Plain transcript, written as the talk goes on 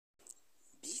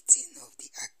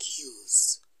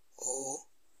or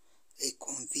a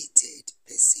convicted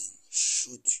person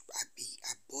should be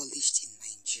abolished in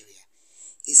Nigeria.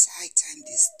 It's high time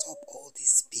they stop all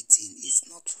this beating. It's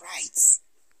not right.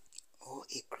 Or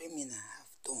a criminal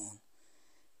have done,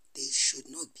 they should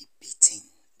not be beaten.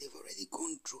 They've already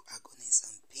gone through agonies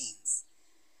and pains.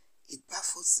 It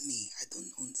baffles me. I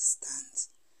don't understand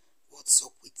what's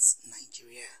up with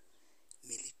Nigeria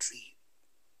military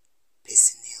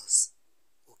personnel.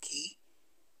 Okay?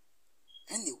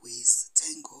 Anyways,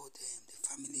 thank God the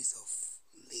families of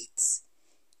late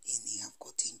Hiny have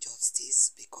gotten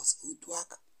justice, because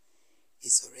UDUAK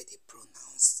is already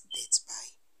pronounced death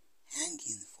by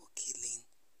hanging for killing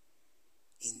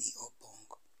Hiny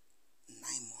Umoren 9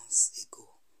 months ago.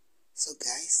 So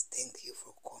guys, thank you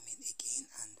for coming again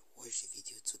and watch the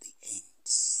video to the end.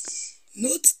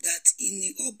 Note that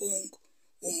Hiny Umoren,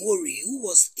 who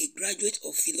was a graduate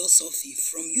of philosophy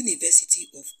from University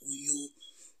of UDUAK,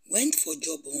 went for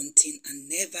job hunting and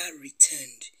never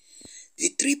returned. The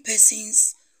 3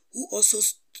 persons who also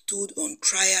stood on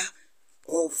trial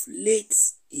of late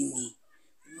Hiny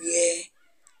were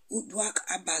UDUAK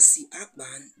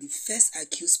FRANK, the first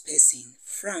accused person,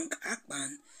 Frank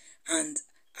Akpan, and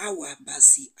Akwa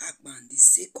IBOM, the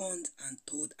second and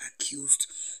third accused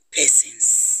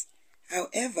persons.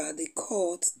 However, the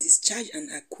court discharged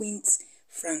and acquitted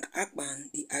Frank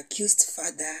Akpan, the accused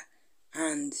father,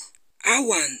 and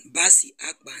Akwa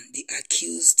IBOM, the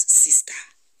accused sister.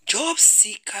 Job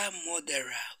seeker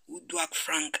murderer UDUAK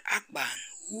Frank Akpan,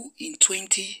 who in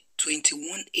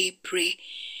 2021 April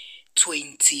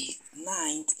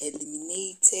 29th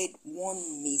eliminated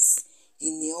one Miss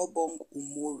Hiny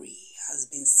Umoren, has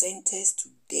been sentenced to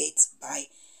death by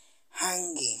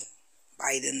hanging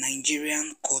by the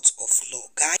Nigerian Court of Law.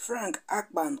 Frank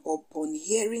Akpan, upon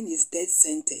hearing his death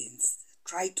sentence,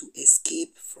 tried to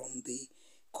escape from the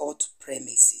court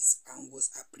premises and was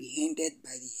apprehended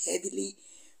by the heavily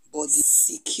body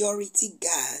security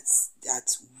guards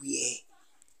that were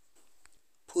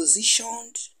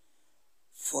positioned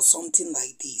for something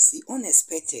like this. The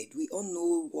unexpected, we all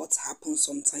know what happens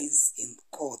sometimes in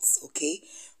courts, okay?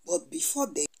 But before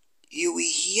that, you will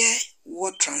hear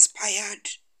what transpired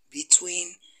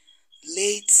between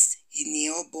late Hiny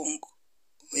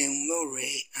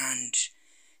Umoren and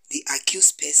the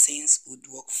accused persons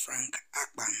UDUAK Frank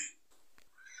Akpan.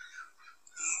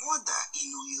 Murder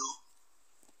in Uyo.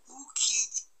 Who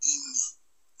killed Hiny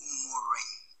Umoren?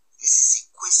 This is a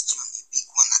question, a big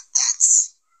one at that.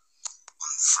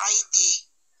 On Friday,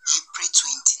 April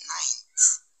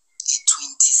 29th, a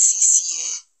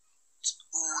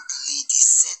 26-year-old lady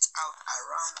set out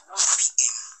around 1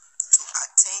 p.m. to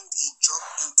attend a job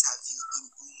interview in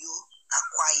Uyo,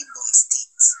 Akwa IBOM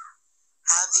State.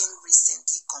 Having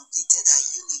recently completed her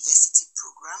university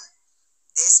program,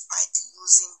 despite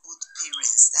losing both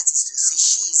parents, that is to say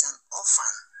she is an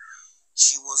orphan,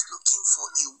 she was looking for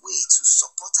a way to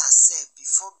support herself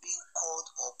before being called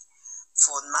up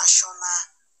for National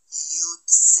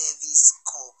Youth Service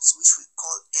Corps, which we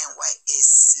call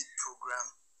NYSC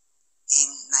program in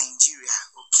Nigeria,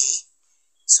 okay?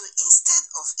 So instead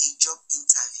of a job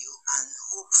interview and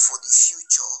hope for the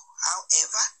future,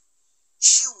 however,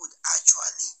 she would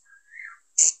actually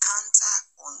encounter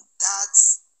on that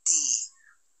day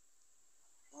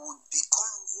would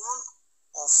become one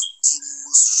of the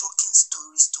most shocking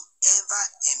stories to ever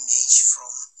emerge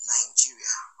from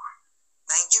Nigeria.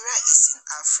 Nigeria is in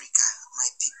Africa, my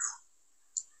people.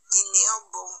 Hiny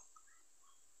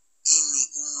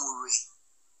Umoren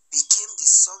became the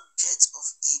subject of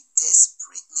a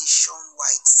desperate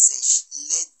nationwide search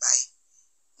led by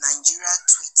Nigeria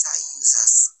Twitter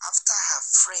users after her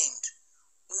friend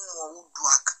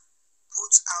UDUAK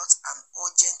put out an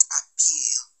urgent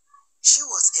appeal. She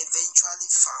was eventually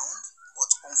found,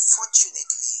 but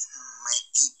unfortunately, my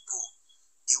people,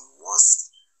 the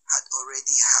worst had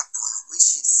already happened,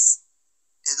 which is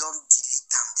they don't delete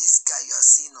them. This guy you are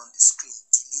seeing on the screen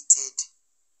deleted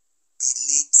the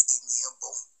late Hiny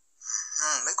Umoren.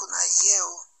 Make una hear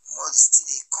more still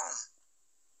they come.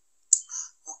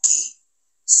 Okay,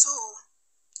 so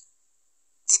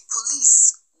the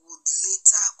police would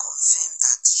later confirm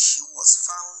that she was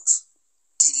found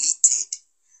deleted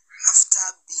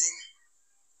after being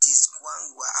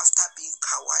after being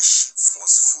kawashi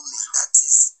forcefully. That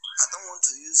is, I don't want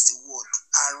to use the word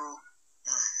arrow.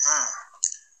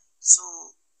 So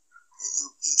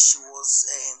she was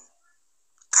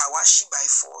kawashi by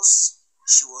force.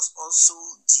 She was also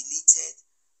deleted,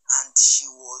 and she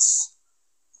was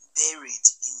buried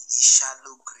in a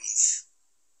shallow grave.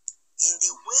 In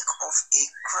the wake of a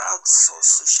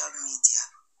crowdsourced social media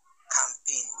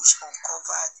campaign which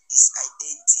uncovered his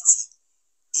identity,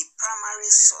 a a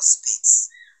primary suspect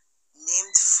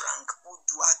named Frank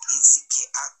UDUAK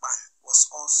Akpan was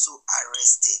also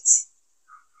arrested.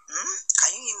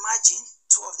 Can you imagine?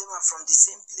 Two of them are from the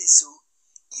same place. So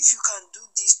if you can do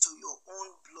this to your own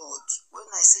blood, when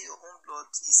I say your own blood,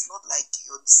 it's not like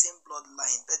you're the same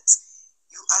bloodline, but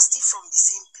you are still from the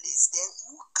same place, then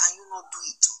who can you not do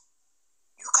it to?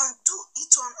 You can do it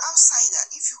to an outsider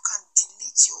if you can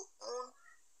delete your own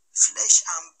flesh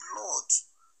and blood.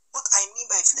 What I mean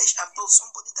by flesh and blood,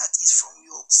 somebody that is from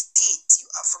your state, you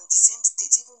are from the same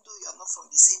state, even though you are not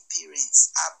from the same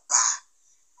parents. Abba,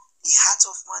 the heart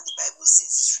of man, the Bible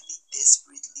says, is really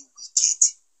desperately wicked.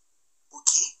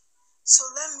 Okay? So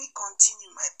let me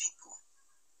continue, my people.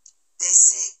 They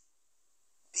say,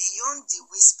 beyond the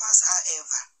whispers,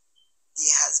 however,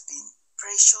 there has been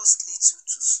precious little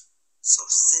to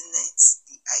substantiate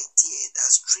the idea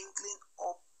that strangling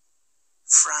up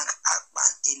Frank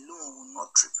Akpan alone will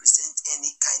not represent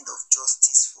any kind of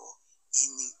justice for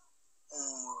Hiny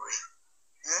Umoren.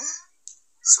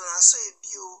 So now, so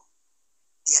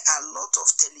there are a lot of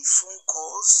telephone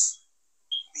calls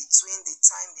between the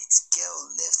time the girl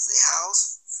left the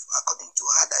house, according to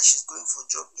her, that she's going for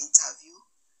job interview,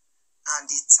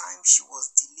 and the time she was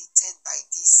deleted by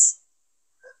this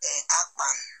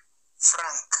Akpan,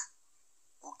 Frank.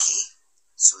 Okay?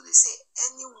 So they say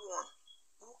anyone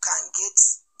who can get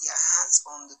their hands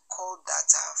on the call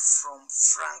data from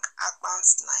Frank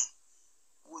Akpan's line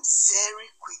would very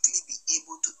quickly be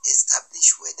able to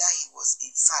establish whether he was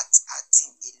in fact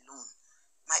acting alone.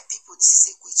 My people, this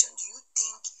is a question. Do you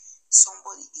think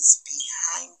somebody is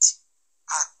behind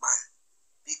Akpan?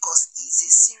 Because he's a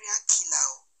serial killer.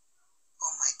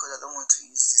 Oh my God, I don't want to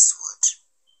use this word.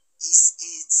 He's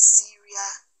a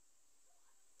serial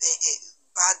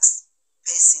bad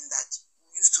person that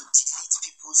used to delete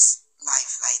people's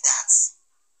life like that.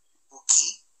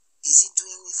 Okay? Is he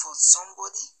doing it for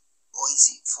somebody? Or is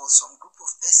it for some group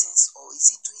of persons? Or is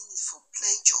he doing it for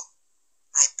pleasure?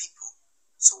 My people.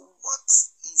 So what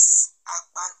is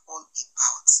Akpan all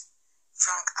about?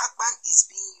 Frank Akpan is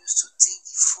being used to take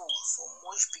the fall for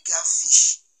much bigger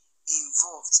fish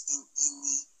involved in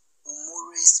Hiny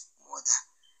Umoren's murder.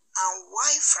 And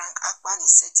why Frank Akpan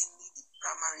is certainly the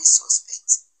primary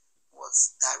suspect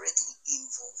was directly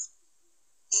involved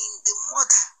in the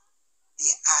murder.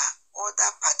 There are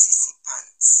other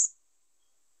participants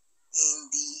in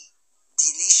the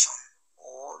deletion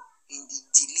or in the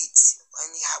delete.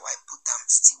 Anyhow I put them,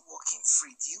 still working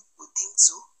free. Do you think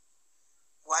so?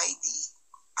 Why the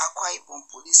Akwa IBOM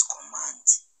Police Command,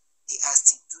 they are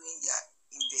still doing their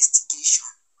investigation.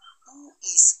 Who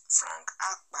is Frank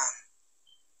Akpan?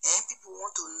 And people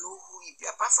want to know who he is.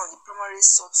 Apart from the primary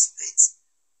suspect,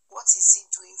 what is he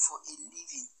doing for a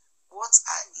living? What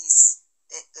are his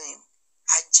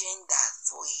agenda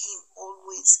for him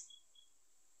always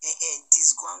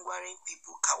disgwangwaring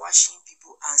people, kawashing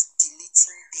people, and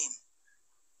deleting them?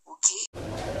 Okay?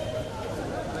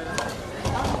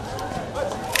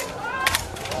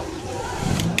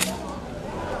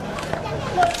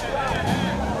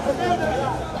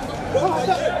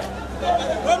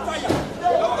 Don't fire!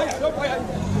 Don't fire!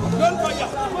 Don't fire!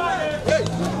 Hey!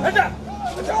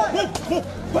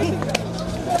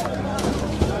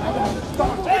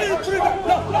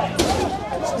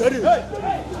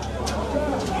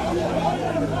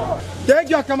 Take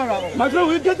your camera off. My friend,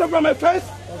 will you get up from my face?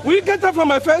 Will you get up from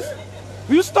my face?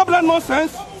 Will you stop that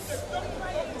nonsense?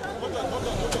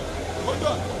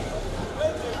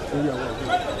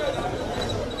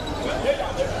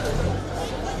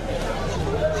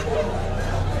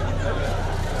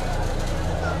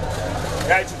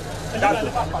 Right.